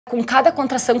Com cada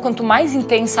contração, quanto mais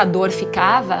intensa a dor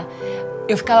ficava,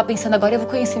 eu ficava pensando, agora eu vou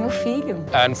conhecer meu filho.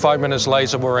 And 5 minutes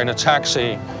later, we're in a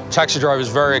taxi. Taxi driver is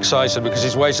very excited because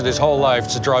he's waited his whole life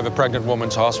to drive a pregnant woman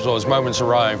to hospital. His moments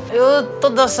arrive. Eu tô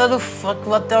dançando funk,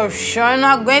 vou até o chão e não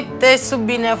aguentei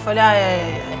subir, né? Eu falei,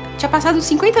 Tinha passado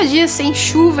 50 dias sem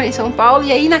chuva em São Paulo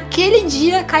e aí naquele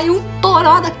dia caiu um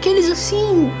toró daqueles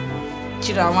assim.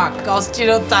 Tirar uma calça,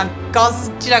 tirar outra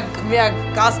calça, tirar minha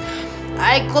calça.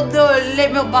 Aí quando eu olhei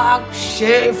meu barraco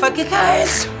cheio, eu falei, que é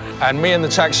isso? And me and the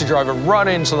taxi driver run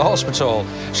into the hospital,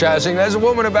 shouting, "There's a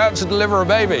woman about to deliver a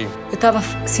baby." Eu tava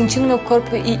sentindo meu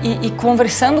corpo e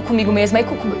conversando comigo mesma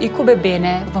e com o bebê,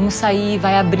 né? Vamos sair,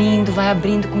 vai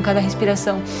abrindo com cada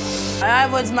respiração. Ai,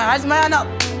 vou desmaiar não.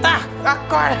 Tá,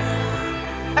 acorda.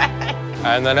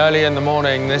 And then early in the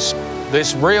morning, this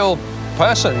real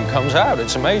person comes out.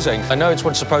 It's amazing. I know it's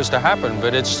what's supposed to happen,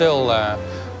 but it's still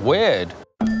weird.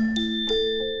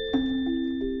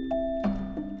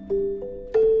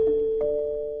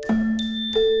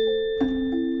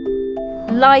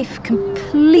 Life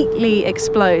completely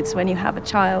explodes when you have a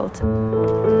child.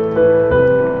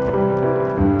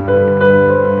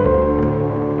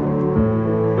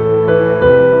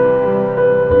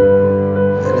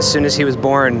 And as soon as he was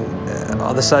born,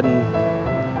 all of a sudden,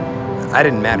 I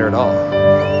didn't matter at all.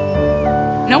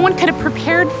 No one could have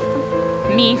prepared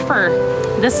me for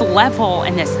this level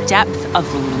and this depth of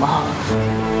love.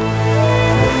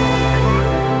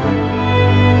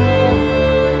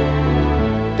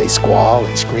 They squall,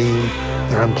 they scream,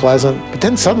 they're unpleasant. But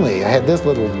then suddenly I had this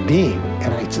little being,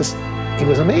 and he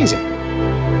was amazing.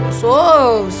 Eu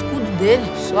sou o escudo dele,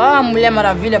 sou a Mulher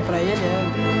Maravilha pra ele.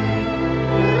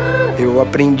 Eu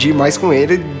aprendi mais com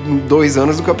ele em 2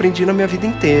 anos do que eu aprendi na minha vida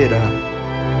inteira.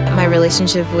 My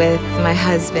relationship with my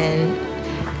husband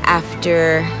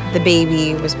after the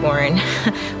baby was born.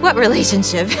 What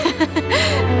relationship?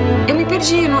 Eu me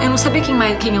perdi, eu não sabia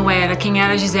quem eu era. Quem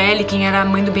era a Gisele, quem era a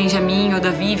mãe do Benjamin ou da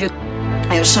Vivi.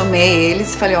 Aí eu chamei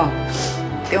eles e falei, ó,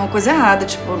 tem uma coisa errada,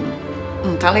 tipo,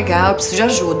 não tá legal, eu preciso de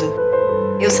ajuda.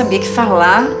 Eu sabia que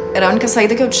falar era a única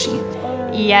saída que eu tinha.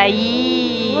 E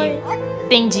aí,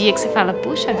 tem dia que você fala,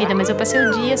 puxa vida, mas eu passei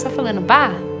o dia só falando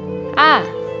bah, ah,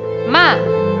 ma.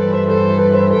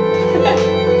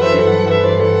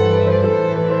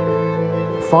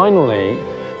 Finally,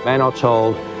 men are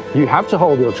told, you have to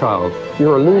hold your child.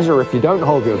 You're a loser if you don't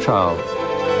hold your child.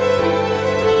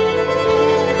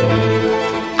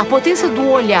 A potência do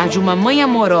olhar de uma mãe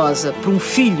amorosa para um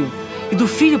filho e do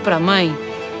filho para a mãe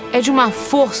é de uma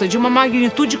força, de uma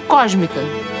magnitude cósmica.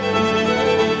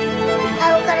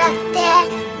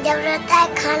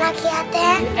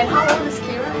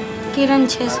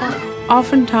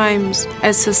 Oftentimes,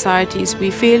 as societies,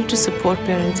 we fail to support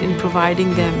parents in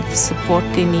providing them the support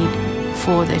they need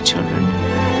for their children.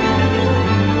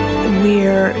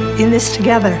 We're in this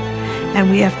together,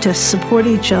 and we have to support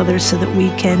each other so that we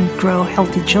can grow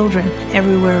healthy children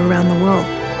everywhere around the world.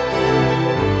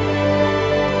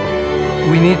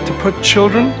 We need to put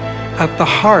children at the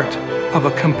heart of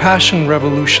a compassion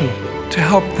revolution to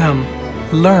help them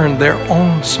learn their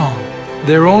own song,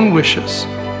 their own wishes,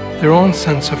 their own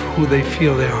sense of who they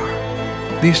feel they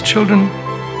are. These children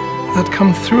that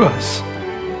come through us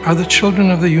are the children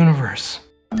of the universe.